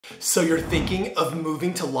So you're thinking of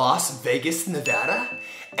moving to Las Vegas, Nevada,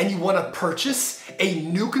 and you want to purchase a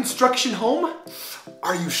new construction home?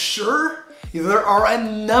 Are you sure? There are a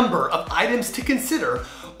number of items to consider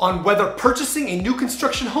on whether purchasing a new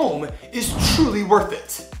construction home is truly worth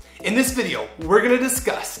it. In this video, we're going to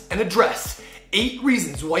discuss and address 8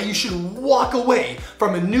 reasons why you should walk away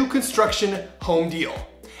from a new construction home deal.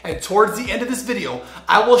 And towards the end of this video,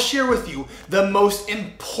 I will share with you the most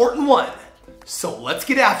important one. So let's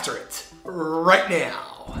get after it right now.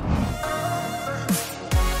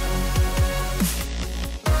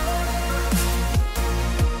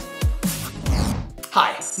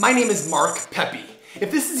 Hi, my name is Mark Pepe.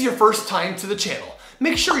 If this is your first time to the channel,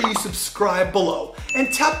 make sure you subscribe below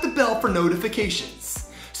and tap the bell for notifications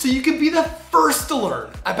so you can be the first to learn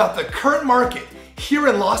about the current market here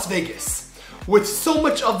in Las Vegas. With so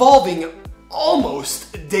much evolving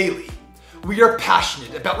almost daily, we are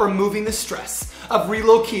passionate about removing the stress of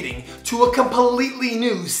relocating to a completely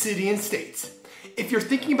new city and state. If you're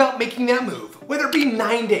thinking about making that move, whether it be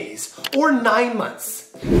 9 days or 9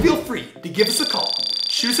 months, feel free to give us a call,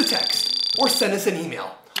 shoot us a text, or send us an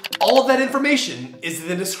email. All of that information is in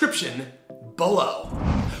the description below.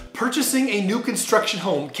 Purchasing a new construction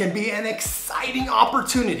home can be an exciting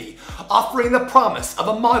opportunity, offering the promise of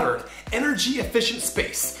a modern, energy-efficient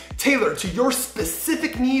space tailored to your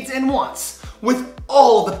specific needs and wants with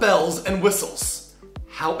all the bells and whistles.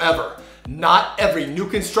 However, not every new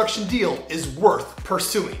construction deal is worth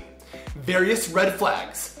pursuing. Various red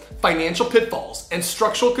flags, financial pitfalls, and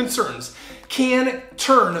structural concerns can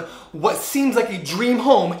turn what seems like a dream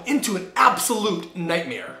home into an absolute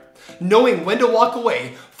nightmare. Knowing when to walk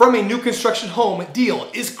away from a new construction home deal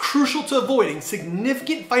is crucial to avoiding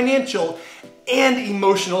significant financial and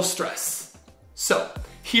emotional stress. So,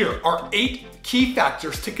 here are 8 key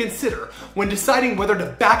factors to consider when deciding whether to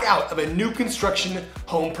back out of a new construction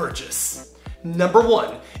home purchase. Number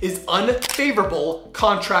 1 is unfavorable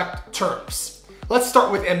contract terms. Let's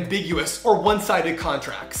start with ambiguous or one-sided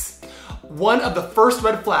contracts. One of the first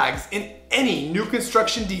red flags in any new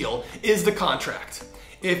construction deal is the contract.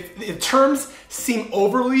 If the terms seem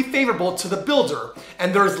overly favorable to the builder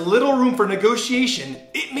and there's little room for negotiation,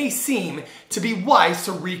 it may seem to be wise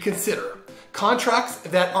to reconsider. Contracts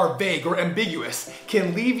that are vague or ambiguous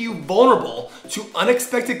can leave you vulnerable to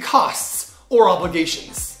unexpected costs or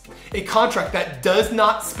obligations. A contract that does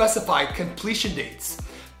not specify completion dates,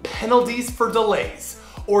 penalties for delays,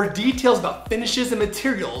 or details about finishes and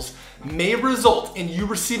materials may result in you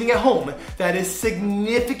receiving a home that is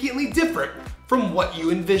significantly different from what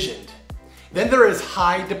you envisioned. Then there is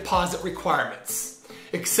high deposit requirements.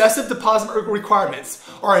 Excessive deposit requirements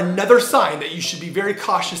are another sign that you should be very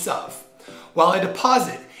cautious of. While a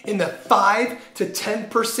deposit in the 5 to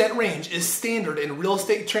 10% range is standard in real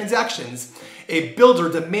estate transactions, a builder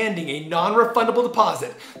demanding a non-refundable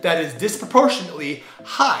deposit that is disproportionately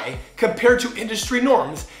high compared to industry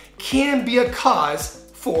norms can be a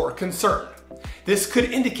cause for concern. This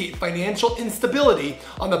could indicate financial instability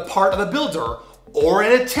on the part of the builder or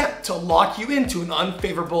an attempt to lock you into an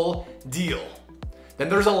unfavorable deal. Then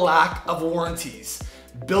there's a lack of warranties.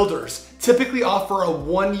 Builders typically offer a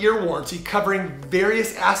 1-year warranty covering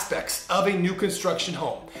various aspects of a new construction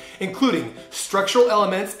home, including structural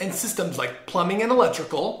elements and systems like plumbing and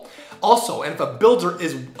electrical. Also, and if a builder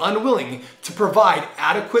is unwilling to provide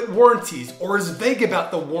adequate warranties or is vague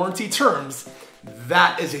about the warranty terms,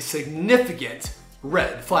 that is a significant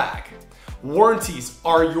red flag. Warranties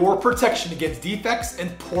are your protection against defects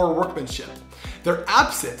and poor workmanship. Their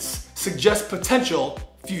absence suggests potential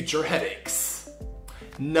future headaches.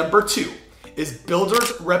 Number 2 is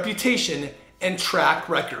builder's reputation and track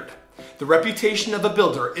record. The reputation of a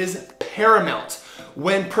builder is paramount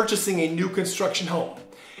when purchasing a new construction home.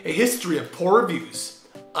 A history of poor reviews,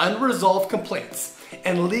 unresolved complaints,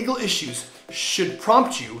 and legal issues should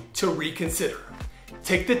prompt you to reconsider.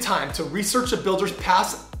 Take the time to research a builder's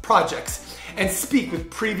past projects and speak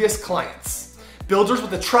with previous clients. Builders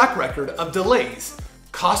with a track record of delays,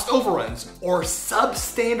 cost overruns, or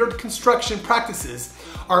substandard construction practices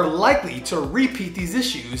are likely to repeat these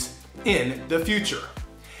issues in the future.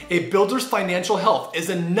 A builder's financial health is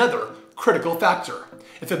another critical factor.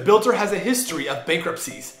 If a builder has a history of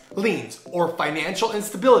bankruptcies, liens, or financial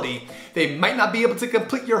instability, they might not be able to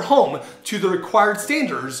complete your home to the required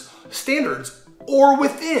standards or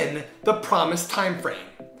within the promised time frame.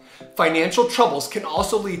 Financial troubles can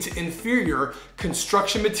also lead to inferior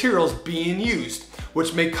construction materials being used,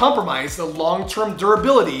 which may compromise the long-term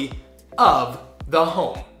durability of the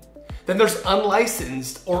home. Then there's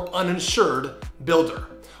unlicensed or uninsured builder.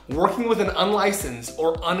 Working with an unlicensed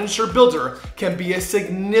or uninsured builder can be a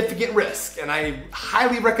significant risk, and I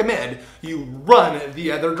highly recommend you run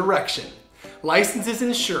the other direction. Licenses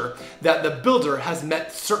ensure that the builder has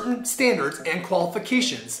met certain standards and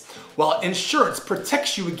qualifications, while insurance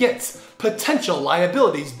protects you against potential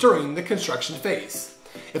liabilities during the construction phase.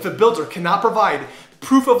 If a builder cannot provide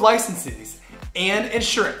proof of licenses and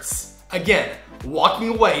insurance, again, walking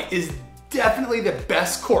away is definitely the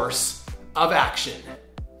best course of action.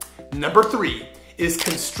 Number 3 is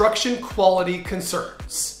construction quality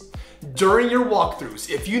concerns. During your walkthroughs,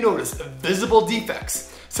 if you notice visible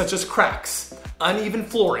defects such as cracks, uneven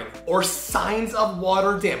flooring, or signs of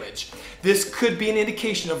water damage, this could be an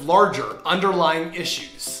indication of larger underlying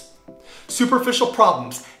issues. Superficial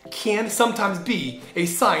problems can sometimes be a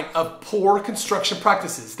sign of poor construction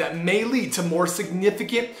practices that may lead to more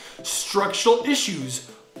significant structural issues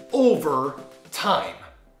over time.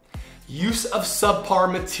 Use of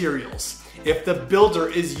subpar materials. If the builder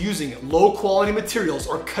is using low quality materials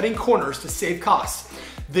or cutting corners to save costs,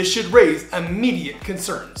 this should raise immediate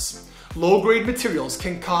concerns. Low-grade materials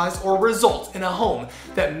can cause or result in a home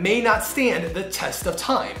that may not stand the test of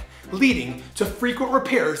time, leading to frequent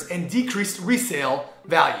repairs and decreased resale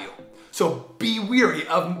value. So be wary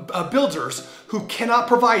of builders who cannot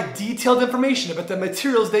provide detailed information about the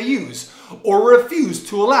materials they use or refuse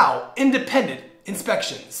to allow independent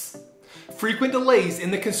inspections. Frequent delays in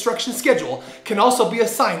the construction schedule can also be a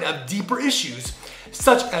sign of deeper issues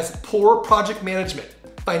such as poor project management,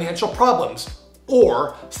 financial problems,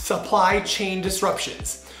 or supply chain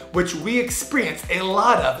disruptions, which we experienced a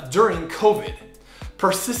lot of during COVID.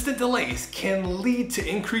 Persistent delays can lead to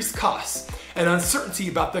increased costs and uncertainty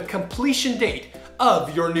about the completion date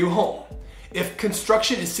of your new home. If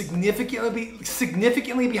construction is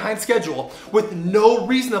significantly behind schedule with no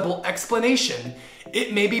reasonable explanation,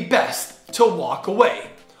 it may be best to walk away.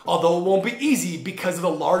 Although it won't be easy because of the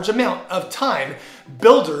large amount of time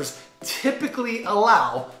builders typically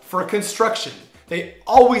allow for construction. They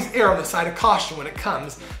always err on the side of caution when it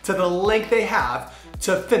comes to the length they have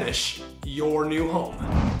to finish your new home.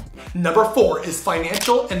 Number 4 is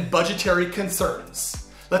financial and budgetary concerns.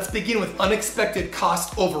 Let's begin with unexpected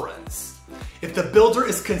cost overruns. If the builder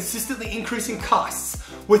is consistently increasing costs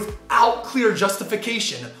without clear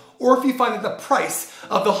justification, or if you find that the price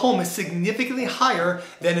of the home is significantly higher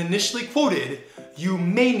than initially quoted, you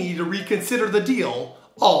may need to reconsider the deal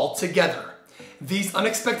altogether. These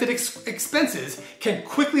unexpected expenses can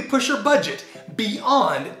quickly push your budget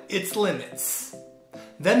beyond its limits.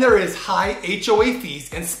 Then there is high HOA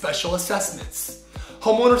fees and special assessments.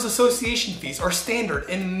 Homeowners association fees are standard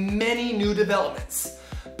in many new developments,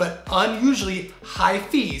 but unusually high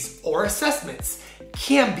fees or assessments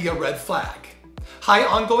can be a red flag. High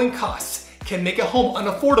ongoing costs can make a home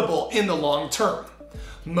unaffordable in the long term.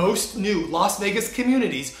 Most new Las Vegas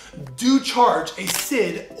communities do charge a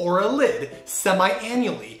SID or a LID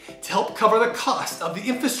semi-annually to help cover the cost of the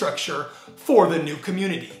infrastructure for the new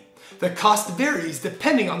community. The cost varies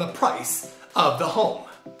depending on the price of the home.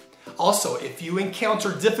 Also, if you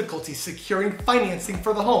encounter difficulty securing financing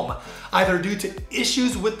for the home, either due to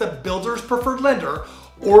issues with the builder's preferred lender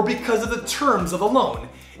or because of the terms of the loan,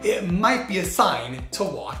 it might be a sign to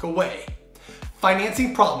walk away.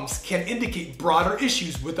 Financing problems can indicate broader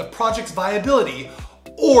issues with the project's viability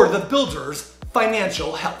or the builder's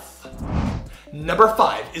financial health. Number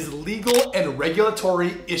 5 is legal and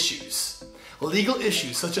regulatory issues. Legal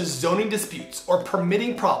issues such as zoning disputes or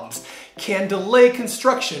permitting problems can delay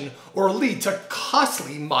construction or lead to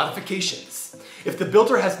costly modifications. If the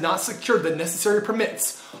builder has not secured the necessary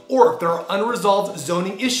permits or if there are unresolved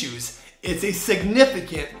zoning issues, it's a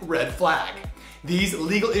significant red flag. These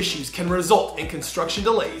legal issues can result in construction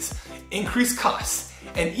delays, increased costs,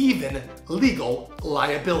 and even legal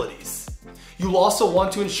liabilities. You'll also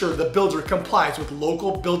want to ensure the builder complies with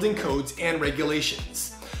local building codes and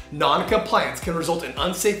regulations. Non-compliance can result in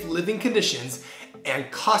unsafe living conditions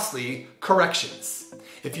and costly corrections.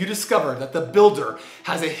 If you discover that the builder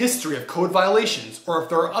has a history of code violations or if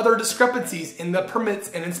there are other discrepancies in the permits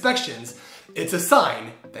and inspections, it's a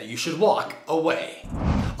sign that you should walk away.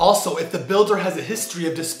 Also, if the builder has a history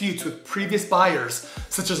of disputes with previous buyers,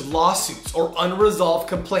 such as lawsuits or unresolved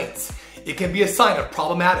complaints, it can be a sign of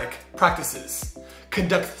problematic practices.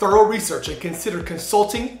 Conduct thorough research and consider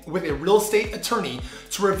consulting with a real estate attorney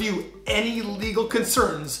to review any legal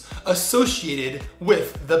concerns associated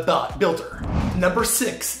with the builder. Number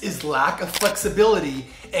 6 is lack of flexibility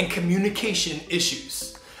and communication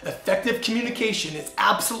issues. Effective communication is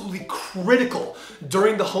absolutely critical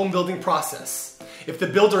during the home building process. If the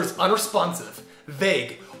builder is unresponsive,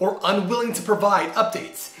 vague, or unwilling to provide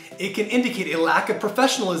updates, it can indicate a lack of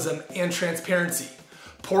professionalism and transparency.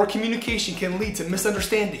 Poor communication can lead to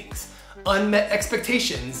misunderstandings, unmet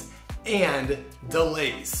expectations, and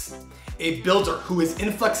delays. A builder who is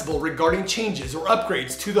inflexible regarding changes or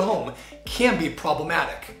upgrades to the home can be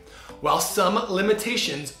problematic. While some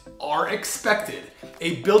limitations are expected,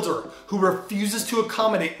 a builder who refuses to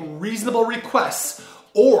accommodate reasonable requests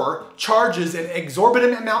or charges an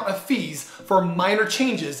exorbitant amount of fees for minor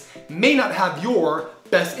changes may not have your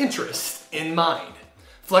best interest in mind.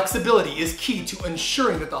 Flexibility is key to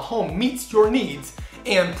ensuring that the home meets your needs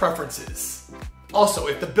and preferences. Also,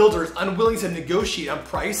 if the builder is unwilling to negotiate on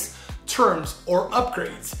price, terms, or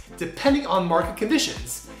upgrades, depending on market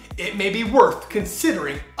conditions, it may be worth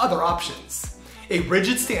considering other options. A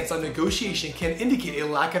rigid stance on negotiation can indicate a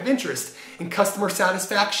lack of interest in customer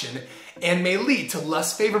satisfaction and may lead to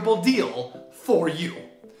less favorable deal for you.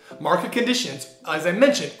 Market conditions, as I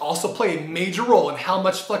mentioned, also play a major role in how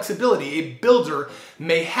much flexibility a builder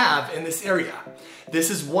may have in this area.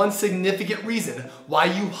 This is one significant reason why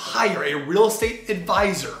you hire a real estate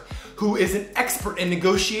advisor who is an expert in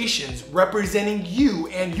negotiations representing you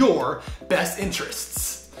and your best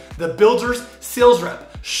interests. The builder's sales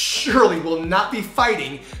rep surely will not be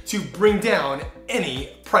fighting to bring down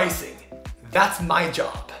any pricing. That's my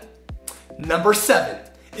job. Number 7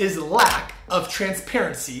 is lack of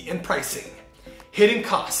transparency in pricing. Hidden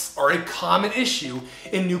costs are a common issue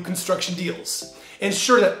in new construction deals.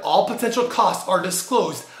 Ensure that all potential costs are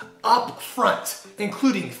disclosed up front,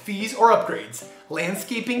 including fees or upgrades,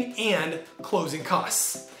 landscaping, and closing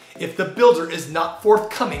costs. If the builder is not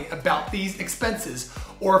forthcoming about these expenses,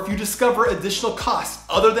 or if you discover additional costs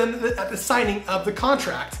other than at the signing of the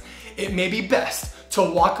contract, it may be best to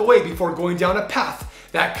walk away before going down a path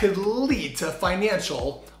that could lead to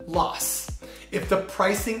financial loss. If the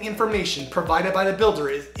pricing information provided by the builder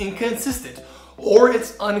is inconsistent or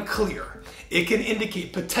it's unclear, it can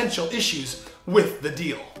indicate potential issues with the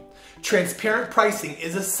deal. Transparent pricing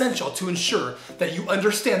is essential to ensure that you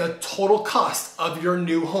understand the total cost of your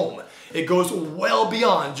new home. It goes well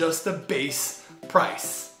beyond just the base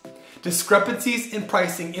price. Discrepancies in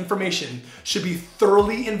pricing information should be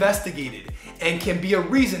thoroughly investigated and can be a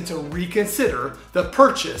reason to reconsider the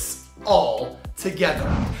purchase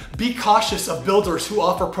altogether. Be cautious of builders who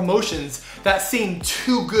offer promotions that seem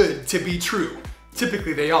too good to be true.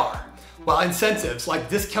 Typically they are. While incentives like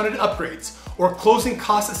discounted upgrades or closing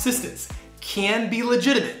cost assistance can be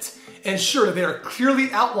legitimate, ensure that they are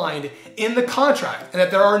clearly outlined in the contract and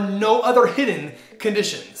that there are no other hidden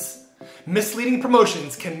conditions. Misleading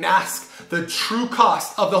promotions can mask the true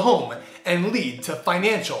cost of the home and lead to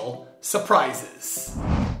financial surprises.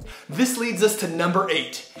 This leads us to number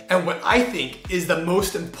 8, and what I think is the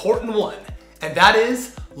most important one, and that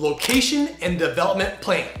is location and development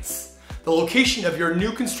plans. The location of your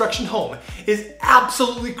new construction home is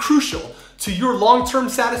absolutely crucial to your long-term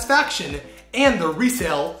satisfaction and the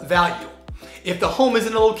resale value. If the home is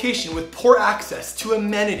in a location with poor access to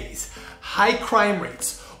amenities, high crime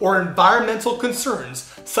rates, or environmental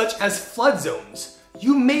concerns such as flood zones,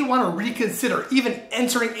 you may want to reconsider even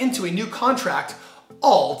entering into a new contract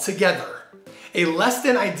altogether. A less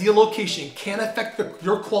than ideal location can affect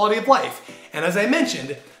your quality of life and, as I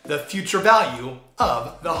mentioned, the future value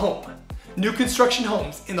of the home. New construction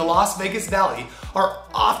homes in the Las Vegas Valley are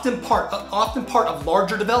often part of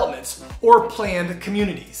larger developments or planned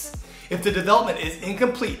communities. If the development is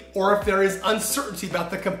incomplete or if there is uncertainty about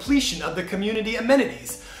the completion of the community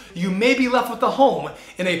amenities, you may be left with a home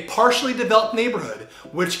in a partially developed neighborhood,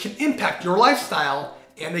 which can impact your lifestyle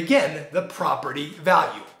and, again, the property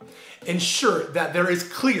value. Ensure that there is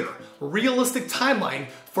clear, realistic timeline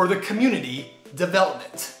for the community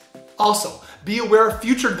development. Also, be aware of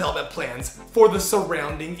future development plans for the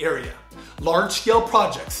surrounding area. Large-scale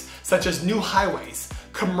projects such as new highways,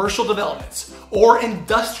 commercial developments, or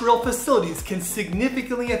industrial facilities can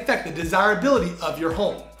significantly affect the desirability of your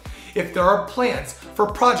home. If there are plans for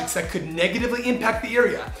projects that could negatively impact the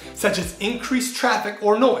area, such as increased traffic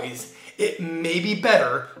or noise, it may be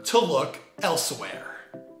better to look elsewhere.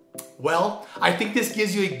 Well, I think this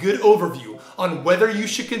gives you a good overview on whether you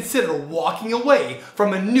should consider walking away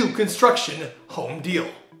from a new construction home deal.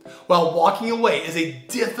 While walking away is a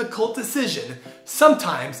difficult decision,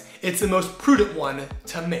 sometimes it's the most prudent one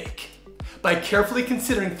to make. By carefully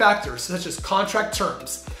considering factors such as contract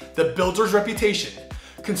terms, the builder's reputation,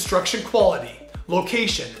 construction quality,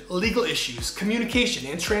 location, legal issues, communication,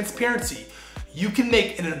 and transparency, you can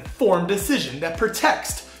make an informed decision that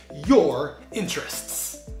protects your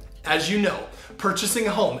interests. As you know, purchasing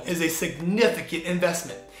a home is a significant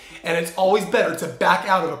investment, And it's always better to back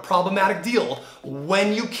out of a problematic deal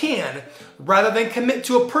when you can, rather than commit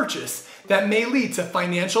to a purchase that may lead to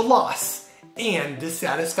financial loss and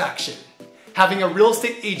dissatisfaction. Having a real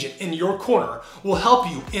estate agent in your corner will help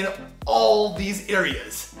you in all these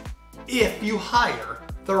areas if you hire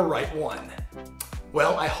the right one.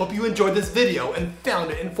 Well, I hope you enjoyed this video and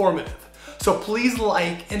found it informative. So please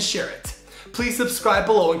like and share it. Please subscribe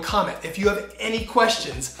below and comment if you have any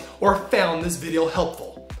questions or found this video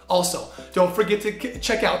helpful. Also, don't forget to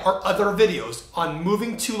check out our other videos on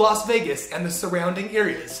moving to Las Vegas and the surrounding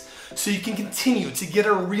areas so you can continue to get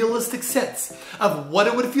a realistic sense of what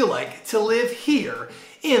it would feel like to live here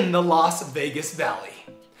in the Las Vegas Valley.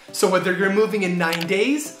 So whether you're moving in 9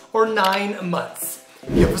 days or 9 months,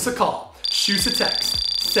 give us a call, shoot us a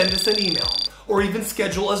text, send us an email, or even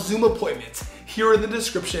schedule a Zoom appointment here in the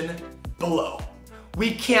description below.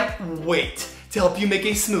 We can't wait to help you make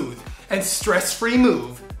a smooth and stress-free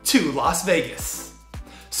move to Las Vegas.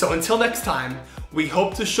 So until next time, we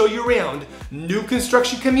hope to show you around new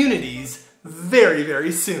construction communities very,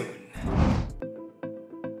 very soon.